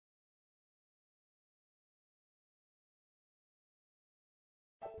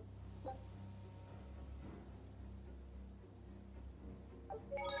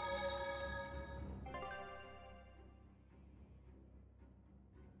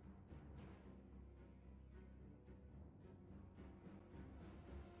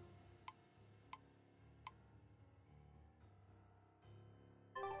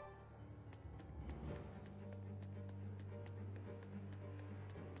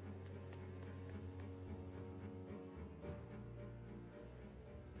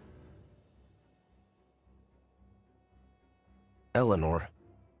Eleanor,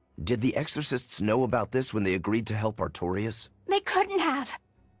 did the exorcists know about this when they agreed to help Artorias? They couldn't have.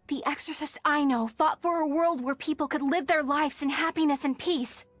 The exorcists I know fought for a world where people could live their lives in happiness and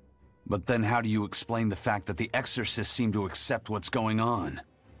peace. But then how do you explain the fact that the exorcists seem to accept what's going on?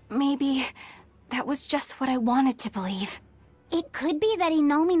 Maybe that was just what I wanted to believe. It could be that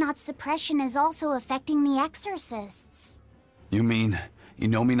Innominat's suppression is also affecting the exorcists. You mean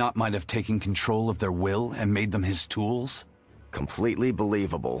Innominat might have taken control of their will and made them his tools? Completely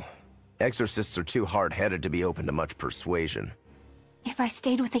believable. Exorcists are too hard-headed to be open to much persuasion. If I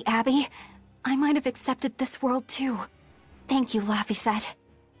stayed with the Abbey, I might have accepted this world too. Thank you, Laphicet.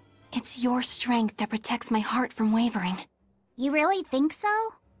 It's your strength that protects my heart from wavering. You really think so?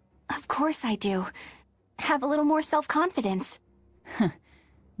 Of course I do. Have a little more self-confidence.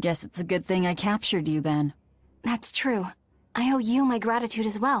 Guess it's a good thing I captured you then. That's true. I owe you my gratitude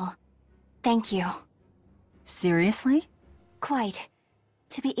as well. Thank you. Seriously? Quite.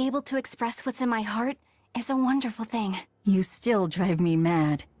 To be able to express what's in my heart is a wonderful thing. You still drive me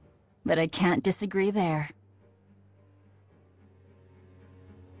mad, but I can't disagree there.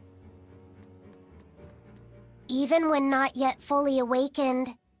 Even when not yet fully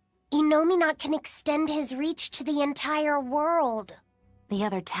awakened, Innominat can extend his reach to the entire world. The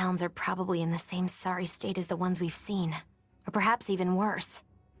other towns are probably in the same sorry state as the ones we've seen. Or perhaps even worse.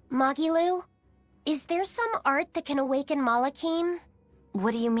 Magilu, is there some art that can awaken Malakim?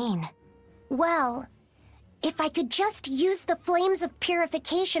 What do you mean? Well, if I could just use the flames of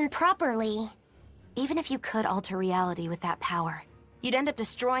purification properly. Even if you could alter reality with that power, you'd end up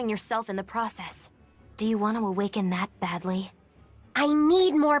destroying yourself in the process. Do you want to awaken that badly? I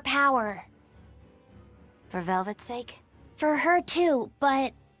need more power. For Velvet's sake? For her too,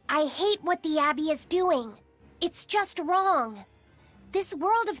 but I hate what the Abbey is doing. It's just wrong. This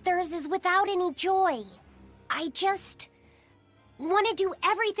world of theirs is without any joy. I just want to do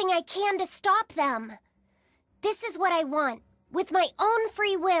everything I can to stop them. This is what I want, with my own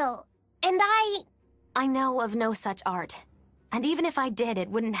free will, and I know of no such art. And even if I did, it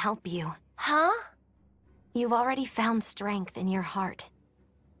wouldn't help you. Huh? You've already found strength in your heart.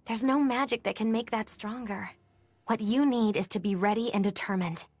 There's no magic that can make that stronger. What you need is to be ready and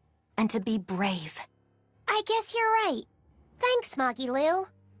determined. And to be brave. I guess you're right. Thanks, Magilu.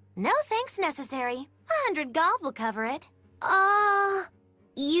 No thanks necessary. 100 gold will cover it.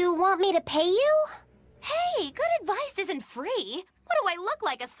 You want me to pay you? Hey, good advice isn't free. What do I look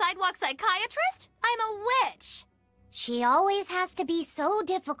like, a sidewalk psychiatrist? I'm a witch. She always has to be so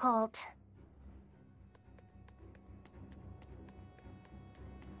difficult.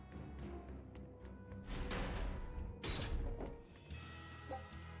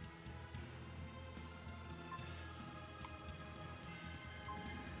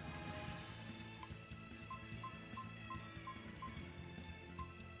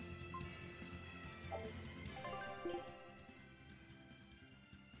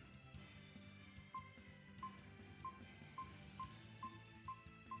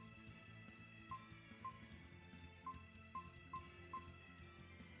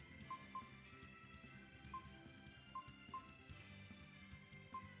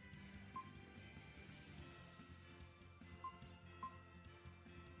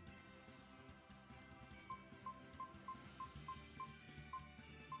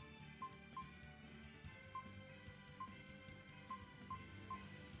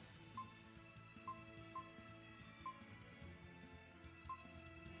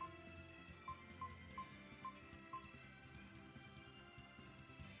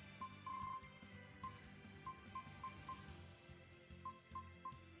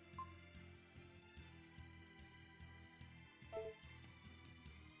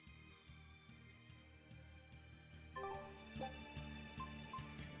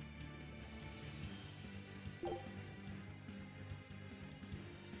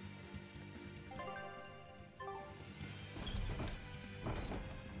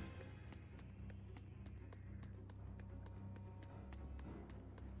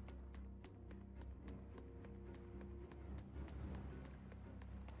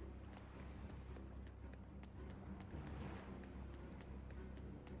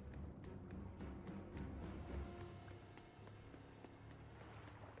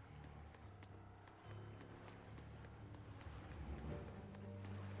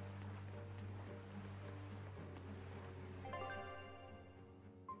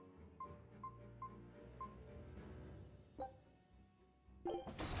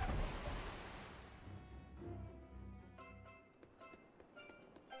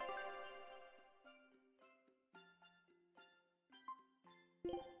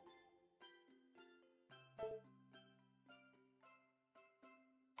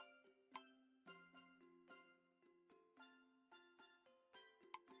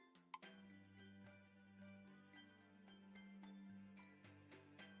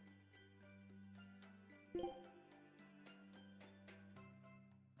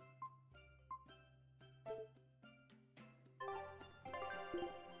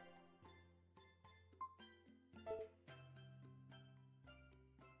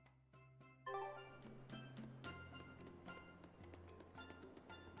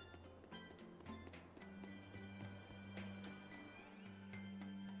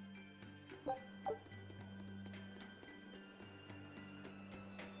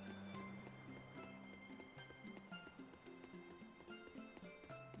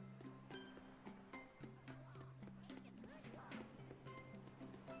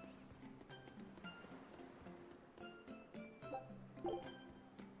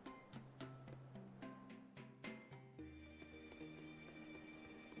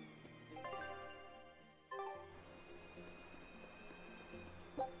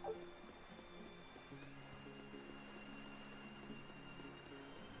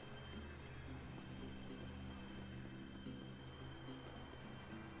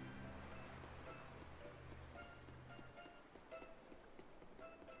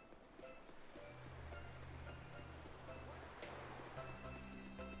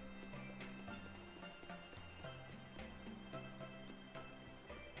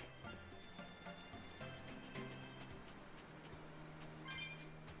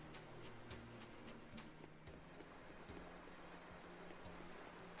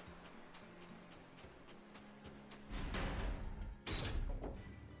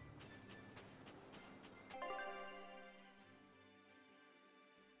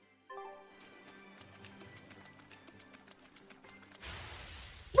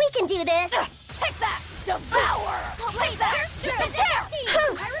 We can do this! Take that! Devour! Take that! And tear!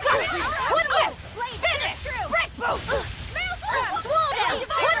 Twin whip! Finish! Break boot! Swole down!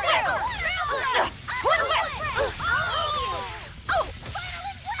 Twin whip! Twin whip!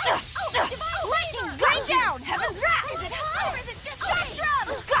 Lightning! Rain down! Heaven's wrath! Is it hot or is it just shock drum?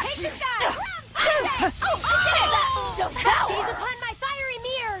 Got you! Take that! Devour! Gaze upon my fiery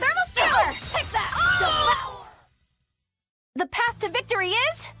mirrors! Thermal skewer! Take that! Devour! The path to victory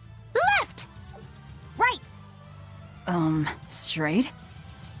is... Left! Right! Straight?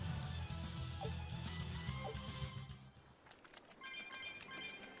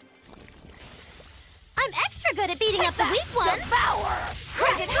 I'm extra good at beating up the weak ones! Devour!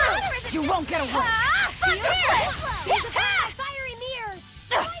 Is it hot or is it You won't get away! Fiery mirrors!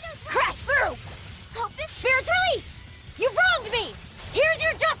 Crash through! Spirit's release! You've wronged me! Here's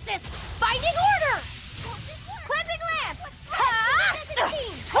your justice! Binding order! Cleansing lance!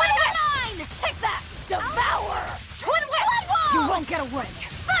 Twin Whip! Take that! Devour! Twin Whip! You won't get away!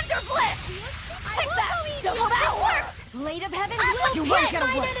 Thunder Blitz! Take that! Devour! Blade of Heaven You won't get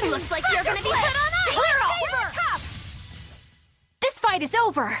away! Looks like you're gonna be put on ice! Clear off! Top! This fight is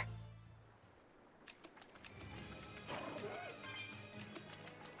over!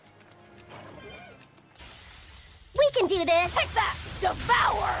 We can do this! Take that!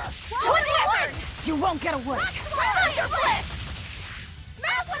 Devour! Twin Whip! You won't get away! Thunder Blitz!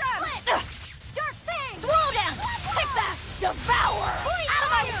 Maelstrom! Dark Fang! Swole down! Take that! Devour! Out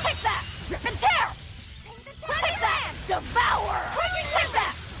of my way! Take that! Rip and tear! Take that! Devour! Take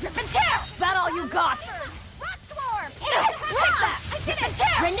that! Rip and tear! That all you got? Rock Swarm! Take that! Rip and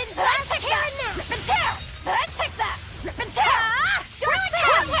tear! Brendan slash Take Karen that! now! Rip and tear! Take that! Rip and tear!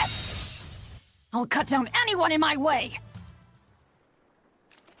 Twin Whip! I'll cut down anyone in my way!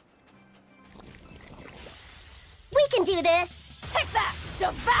 We can do this! Take that!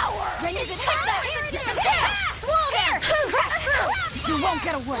 Devour! Is it Take that! Rip and tear! Swole down! Crash through! You won't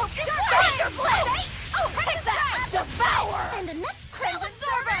get away! Thunder Blitz! Take that! Devour! And the next Crimson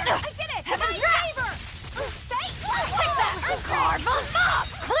Absorber! I did it! Heaven's Wrath! Take that! Carve 'em up!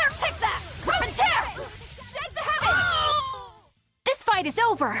 Clear! Take that! Rip and tear! Shake the heavens! This fight is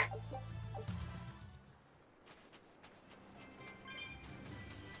over!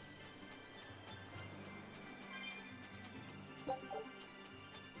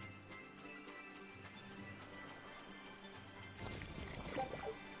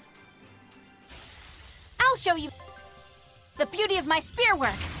 I'll show you the beauty of my spear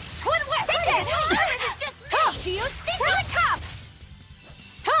work. Twin Whip! Take it! Or is it just me? Shield stick! Really top!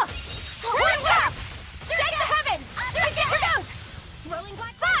 Twin Whip! Shake the heavens! Here goes! Swirling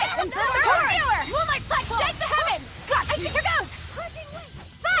black Five! and Third Skewer! Moonlight Cycle! Shake the heavens! Got you! Here goes!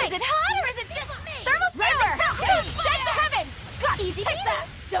 Five! Is it hot or is it just me? Thermal Skewer! Shake the heavens! Got you! Take that!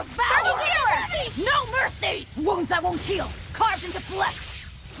 Devour! Thermal Skewer! No mercy! Wounds that won't heal! Carved into flesh!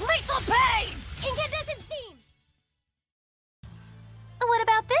 Lethal pain! Incandescent steam! What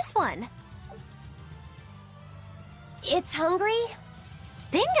about this one? It's hungry?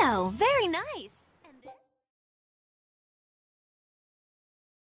 Bingo! Very nice! And this?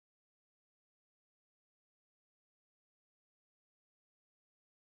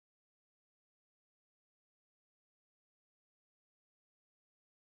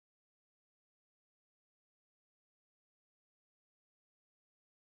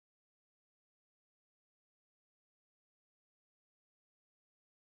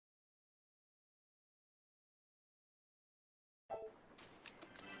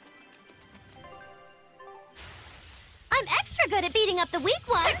 good at beating up the weak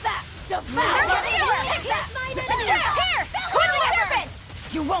ones. Take that! Devour! Take that! Pierce! Twiddling serpent!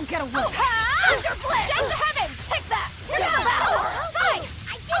 You won't get away! Thunder blitz! Shake the heavens! Take that! Devour! Fine!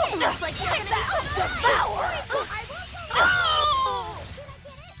 I did it! Looks like you're Take gonna that! be Devour!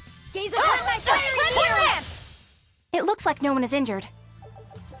 Gaze upon my fiery hands! It looks like no one is injured.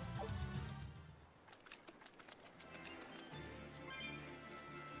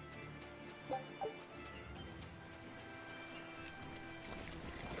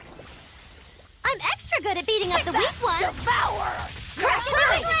 I'm extra good at beating up the weak ones. Devour! Crash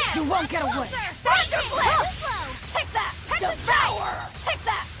through! You won't get away! Thunder blitz! Take that! Devour! Take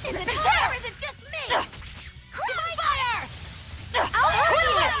that! Is it her or is it just me? Fire! I'll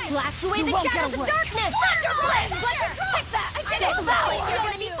hurt you! Blast away You the won't get shadows of away. darkness! Thunder blitz! Take that! Devour! You're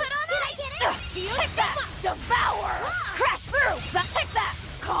gonna be put on ice! Take that! Devour! Crash through! Take that!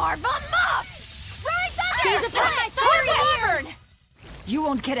 Carve 'em up! Right thunder! Gaze upon my fiery ears! You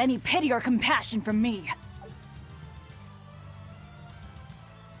won't get any pity or compassion from me.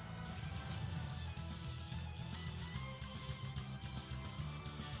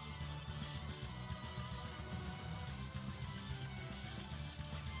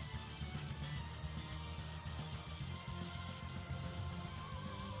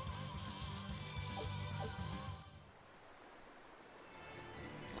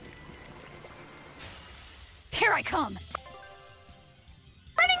 Here I come!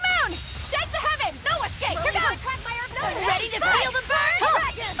 Burning Moon! Shake the heavens! No escape! Here goes! Ready to feel the burn?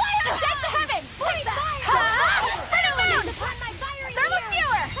 Fire! Shake the heavens! Take that! Burning Moon! Thermal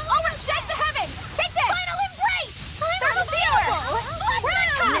skewer! Over! Shake the heavens! Take this! Final embrace! Thermal skewer! We're on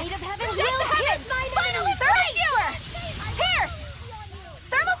top! Shake the heavens! Final thermal skewer! Pierce!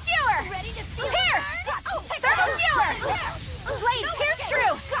 Thermal skewer! Pierce! Thermal skewer! Blade! Pierce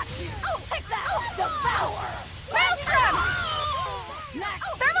true! Take that! Devour! Maelstrom!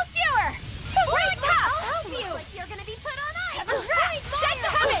 Thermal skewer! We're on top! I'll help you! You're gonna be put on ice! Shake the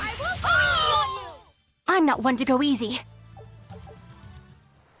heavens! I'm not one to go easy.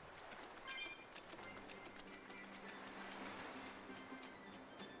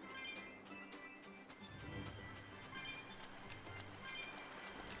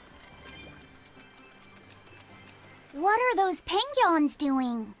 What are those penguins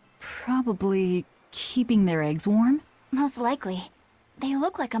doing? Probably keeping their eggs warm? Most likely. They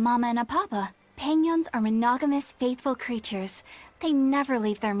look like a mama and a papa. Penguins are monogamous, faithful creatures. They never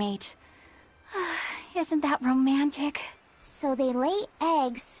leave their mate. Isn't that romantic? So they lay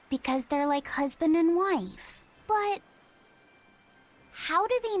eggs because they're like husband and wife. But how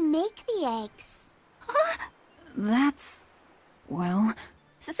do they make the eggs? That's... well...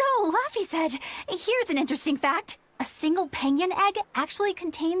 So, Laffy said, here's an interesting fact. A single penguin egg actually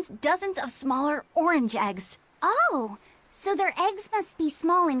contains dozens of smaller orange eggs. Oh, so their eggs must be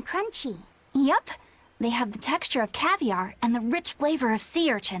small and crunchy. Yep. They have the texture of caviar and the rich flavor of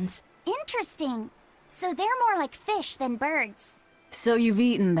sea urchins. Interesting. So they're more like fish than birds. So you've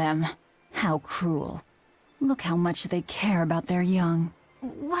eaten them. How cruel. Look how much they care about their young.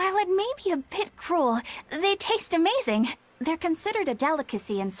 While it may be a bit cruel, they taste amazing. They're considered a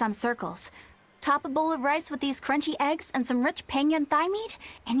delicacy in some circles. Top a bowl of rice with these crunchy eggs and some rich penguin thigh meat,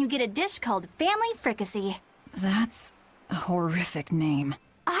 and you get a dish called family fricassee. That's a horrific name.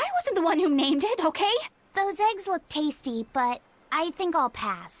 I wasn't the one who named it, okay? Those eggs look tasty, but I think I'll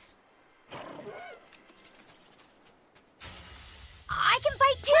pass. I can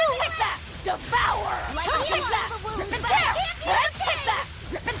fight too! Take that! Devour! Take that! Rip and tear! Take that!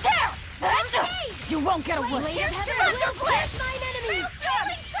 Rip and tear! You won't get away! Thunder blitz! Mine enemies!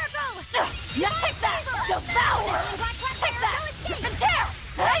 Take that! Devour! Take that! Rip and tear!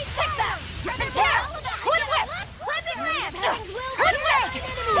 Take that! Rip and tear! Twin whip! Cleansing lance! Twin whip!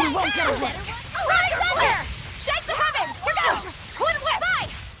 You won't get away! Thunder! Shake the heavens! Here goes! Twin whip!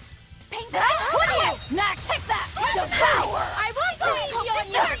 Twin whip! Nah, take that! Devour! I won't go easy on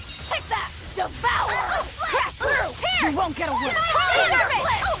you! Take that! Devour! Crash through! You won't get away!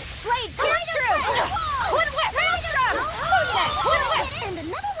 Blade pierce true! Twin whip! Maelstrom! Twin whip! And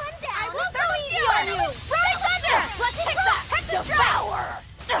another one down! I won't go easy on you! Right thunder! Let's take that! Devour!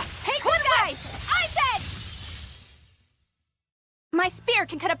 Hey, twin guys! Ice edge! My spear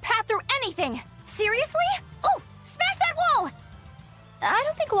can cut a path through anything! Seriously? Oh, smash that wall! I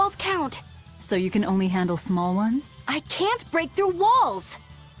don't think walls count. So you can only handle small ones? I can't break through walls!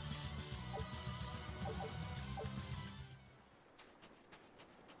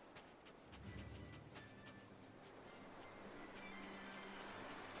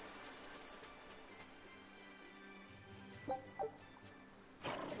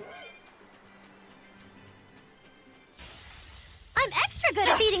 You're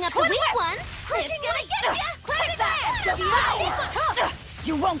good at beating up the weak ones. It's gonna get ya! Take that! Devour!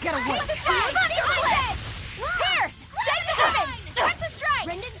 You won't get away! Pierce! Shake the heavens! That's a strike!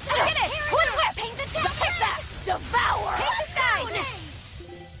 I did it! Twin whip! Take that! Devour!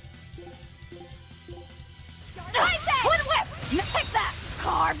 Twin whip! Take that!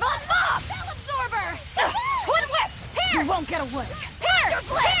 Carve on mob! Bell absorber! Twin whip! Pierce! You won't get away! Pierce!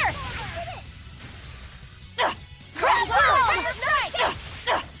 Pierce! Crash through! Take the strike! Pierce!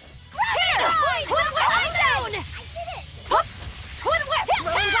 Twin whip! Down! Twin whip!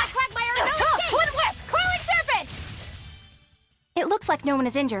 Black Quagmire, no escape! Twin whip! Crawling serpent! It looks like no one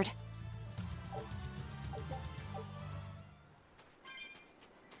is injured.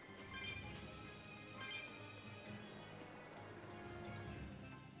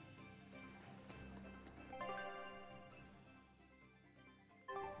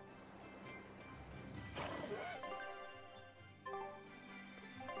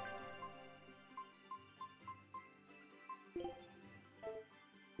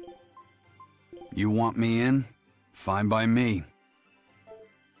 You want me in? Fine by me.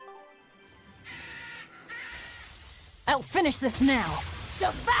 I'll finish this now.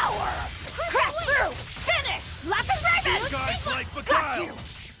 Devour! Crash through! Finish! Lock and Raven! Guys like Got Mikhail! you!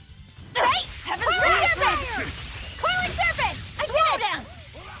 Hey! Heaven's Serpent! Coiling Serpent! Swallow dance!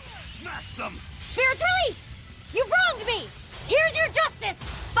 Smash them! Spirit's release! You've wronged me! Here's your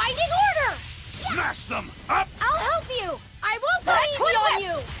justice! Binding order! Smash them! Up! I'll help you! I won't go easy Twin on whip!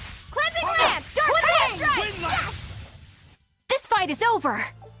 you! Cleansing Hold Lance! Dark Twin Flame! Strike! Windlass! This fight is over!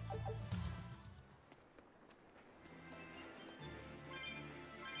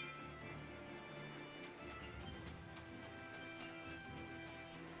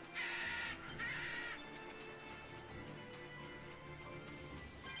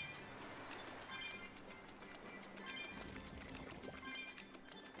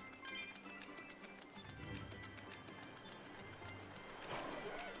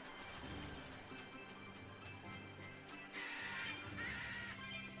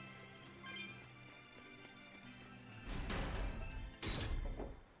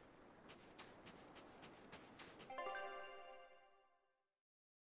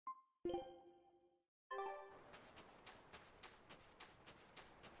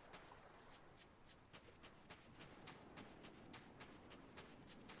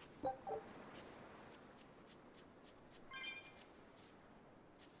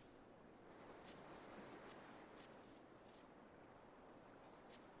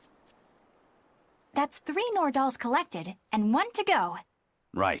 That's 3 Nordals collected, and 1 to go.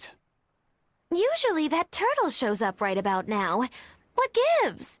 Right. Usually that turtle shows up right about now. What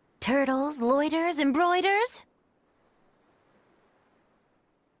gives? Turtles, loiters, embroiders?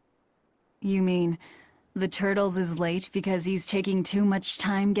 You mean, the Turtles is late because he's taking too much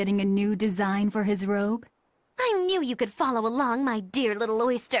time getting a new design for his robe? I knew you could follow along, my dear little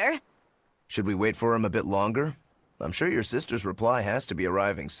oyster. Should we wait for him a bit longer? I'm sure your sister's reply has to be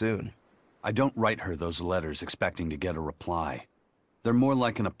arriving soon. I don't write her those letters expecting to get a reply. They're more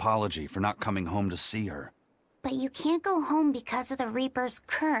like an apology for not coming home to see her. But you can't go home because of the Reaper's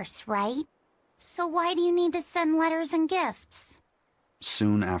curse, right? So why do you need to send letters and gifts?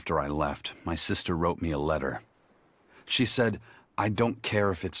 Soon after I left, my sister wrote me a letter. She said, "I don't care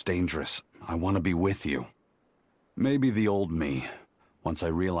if it's dangerous. I want to be with you." Maybe the old me, once I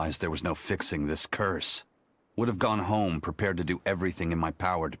realized there was no fixing this curse, would have gone home prepared to do everything in my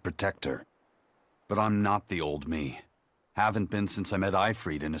power to protect her. But I'm not the old me. Haven't been since I met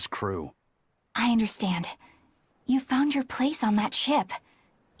Ifrit and his crew. I understand. You found your place on that ship.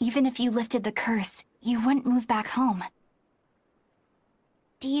 Even if you lifted the curse, you wouldn't move back home.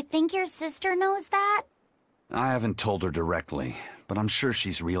 Do you think your sister knows that? I haven't told her directly, but I'm sure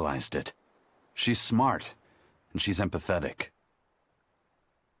she's realized it. She's smart, and she's empathetic.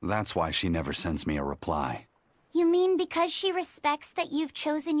 That's why she never sends me a reply. You mean because she respects that you've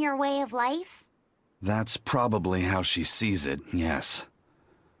chosen your way of life? That's probably how she sees it, yes.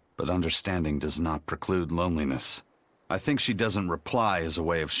 But understanding does not preclude loneliness. I think she doesn't reply as a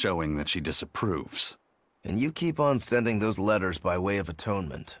way of showing that she disapproves. And you keep on sending those letters by way of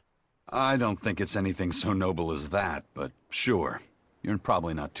atonement. I don't think it's anything so noble as that, but sure. You're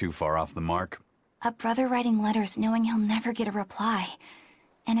probably not too far off the mark. A brother writing letters knowing he'll never get a reply.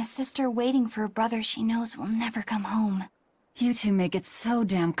 And a sister waiting for a brother she knows will never come home. You two make it so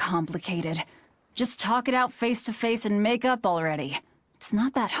damn complicated. Just talk it out face to face and make up already. It's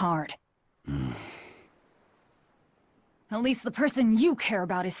not that hard. At least the person you care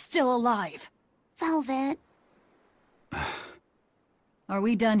about is still alive. Velvet. Are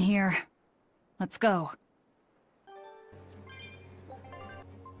we done here? Let's go.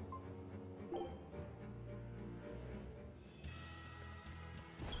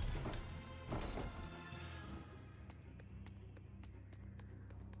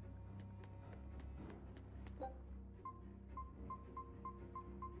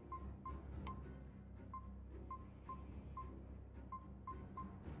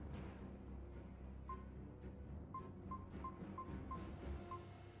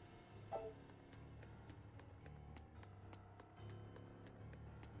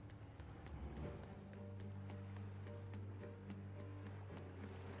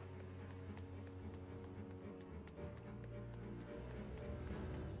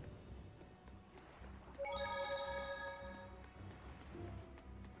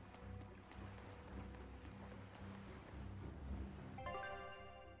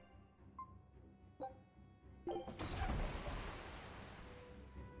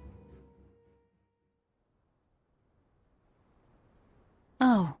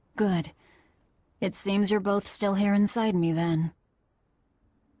 Good. It seems you're both still here inside me, then.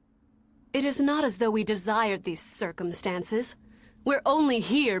 It is not as though we desired these circumstances. We're only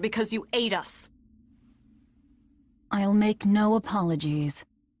here because you ate us. I'll make no apologies.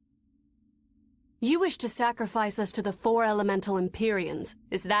 You wish to sacrifice us to the 4 elemental Empyreans,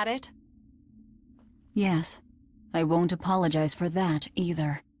 is that it? Yes. I won't apologize for that,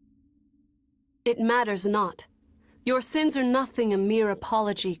 either. It matters not. Your sins are nothing a mere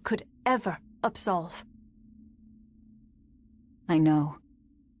apology could ever absolve. I know.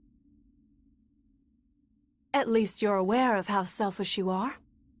 At least you're aware of how selfish you are.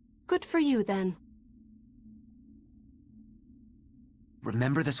 Good for you, then.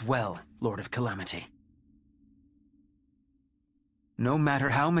 Remember this well, Lord of Calamity. No matter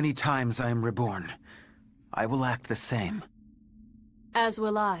how many times I am reborn, I will act the same. As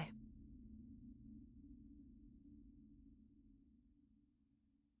will I.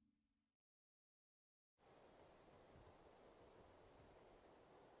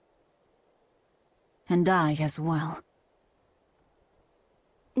 And I as well.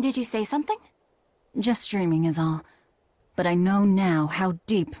 Did you say something? Just dreaming is all. But I know now how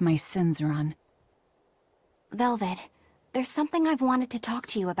deep my sins run. Velvet, there's something I've wanted to talk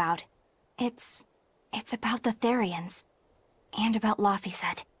to you about. It's about the Therians. And about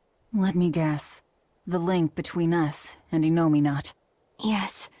Laphicet. Let me guess. The link between us and Innominat.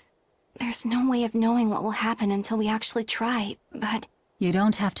 Yes. There's no way of knowing what will happen until we actually try, but... You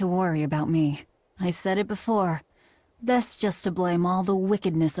don't have to worry about me. I said it before. Best just to blame all the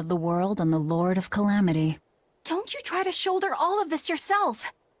wickedness of the world on the Lord of Calamity. Don't you try to shoulder all of this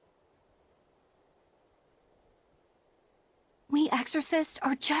yourself! We exorcists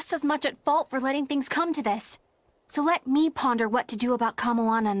are just as much at fault for letting things come to this. So let me ponder what to do about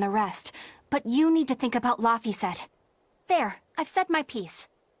Kamoana and the rest, but you need to think about Laphicet. There, I've said my piece.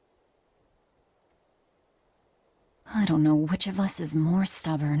 I don't know which of us is more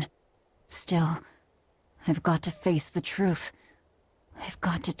stubborn. Still, I've got to face the truth. I've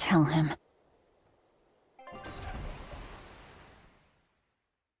got to tell him.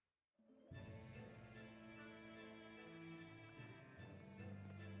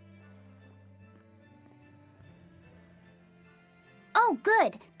 Oh,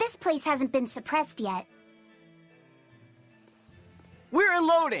 good. This place hasn't been suppressed yet. We're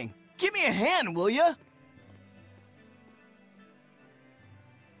unloading! Give me a hand, will ya?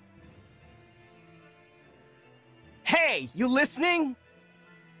 Hey, you listening?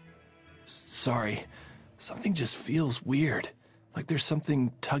 Sorry. Something just feels weird. Like there's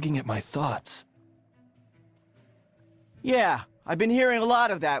something tugging at my thoughts. Yeah, I've been hearing a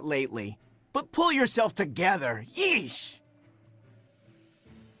lot of that lately. But pull yourself together, yeesh!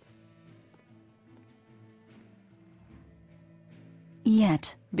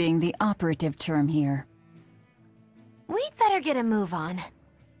 Yet being the operative term here. We'd better get a move on.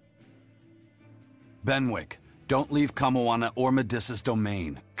 Benwick, don't leave Kamoana or Medissa's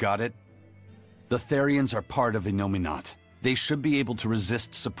domain. Got it? The Therians are part of Innominat. They should be able to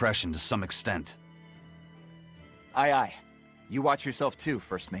resist suppression to some extent. Aye, aye. You watch yourself too,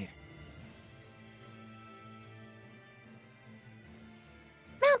 First Mate.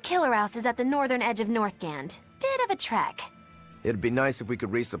 Mount Killerhouse is at the northern edge of Northgand. Bit of a trek. It'd be nice if we could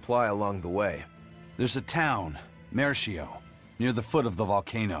resupply along the way. There's a town, Mercio, near the foot of the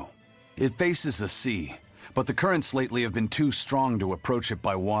volcano. It faces the sea, but the currents lately have been too strong to approach it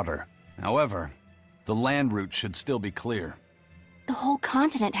by water. However, the land route should still be clear. The whole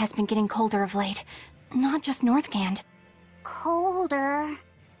continent has been getting colder of late, not just Northgand. Colder?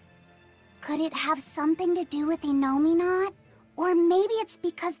 Could it have something to do with Innominat? Or maybe it's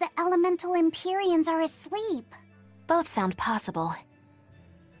because the elemental Empyreans are asleep. Both sound possible.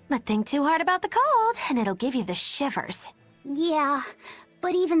 But think too hard about the cold, and it'll give you the shivers. Yeah,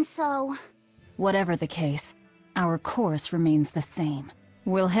 but even so... Whatever the case, our course remains the same.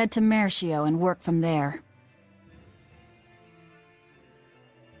 We'll head to Mercio and work from there.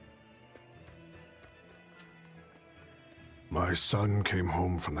 My son came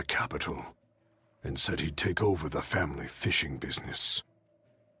home from the capital and said he'd take over the family fishing business.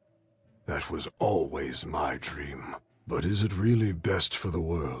 That was always my dream. But is it really best for the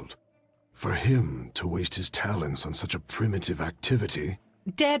world? For him to waste his talents on such a primitive activity?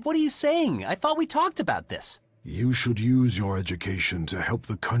 Dad, what are you saying? I thought we talked about this. You should use your education to help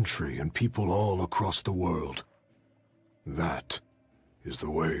the country and people all across the world. That is the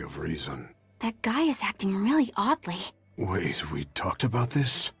way of reason. That guy is acting really oddly. Wait, we talked about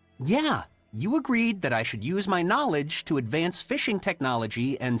this? Yeah. You agreed that I should use my knowledge to advance fishing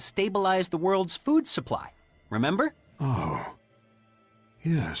technology and stabilize the world's food supply. Remember? Oh.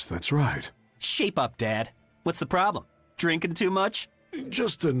 Yes, that's right. Shape up, Dad. What's the problem? Drinking too much?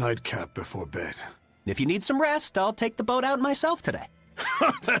 Just a nightcap before bed. If you need some rest, I'll take the boat out myself today.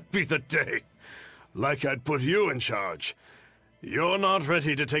 That'd be the day. Like I'd put you in charge. You're not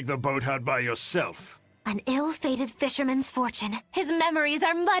ready to take the boat out by yourself. An ill-fated fisherman's fortune. His memories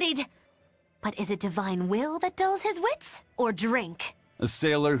are muddied. But is it divine will that dulls his wits, or drink? A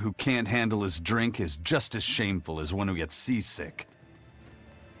sailor who can't handle his drink is just as shameful as one who gets seasick.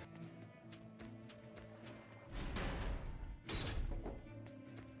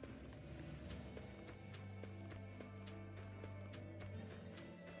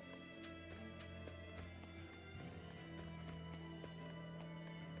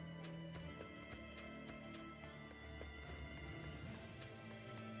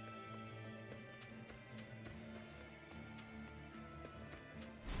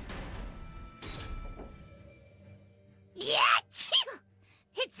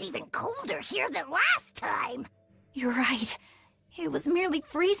 It's even colder here than last time. You're right. It was merely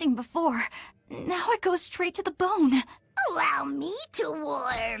freezing before. Now it goes straight to the bone. Allow me to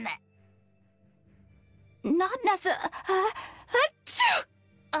warm. Not necessarily.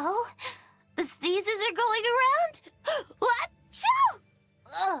 Oh, the sneezes are going around?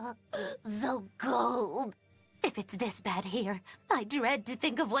 Achoo! So cold. If it's this bad here, I dread to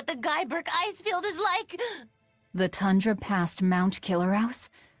think of what the Guyberg ice field is like. The tundra past Mount Killerhouse?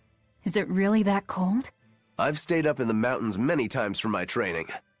 Is it really that cold? I've stayed up in the mountains many times for my training.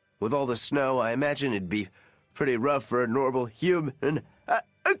 With all the snow, I imagine it'd be pretty rough for a normal human.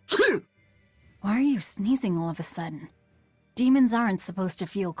 Why are you sneezing all of a sudden? Demons aren't supposed to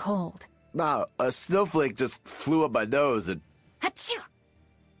feel cold. Nah, a snowflake just flew up my nose and... Achoo!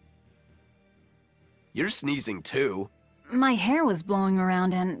 You're sneezing too. My hair was blowing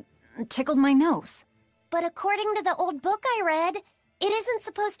around and tickled my nose. But according to the old book I read, it isn't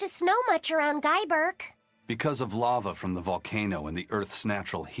supposed to snow much around Guyberg. Because of lava from the volcano and the Earth's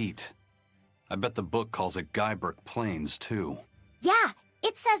natural heat. I bet the book calls it Guyberg Plains, too. Yeah,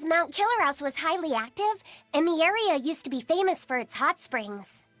 it says Mount Killerhouse was highly active, and the area used to be famous for its hot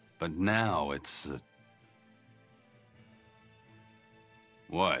springs. But now it's...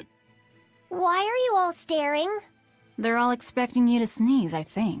 What? Why are you all staring? They're all expecting you to sneeze, I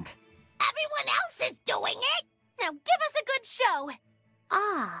think. Everyone else is doing it! Now give us a good show!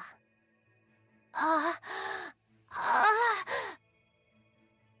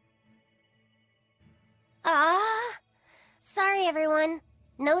 Sorry, everyone.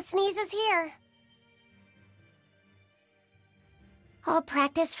 No sneezes here. I'll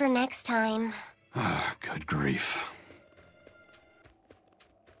practice for next time. Good grief.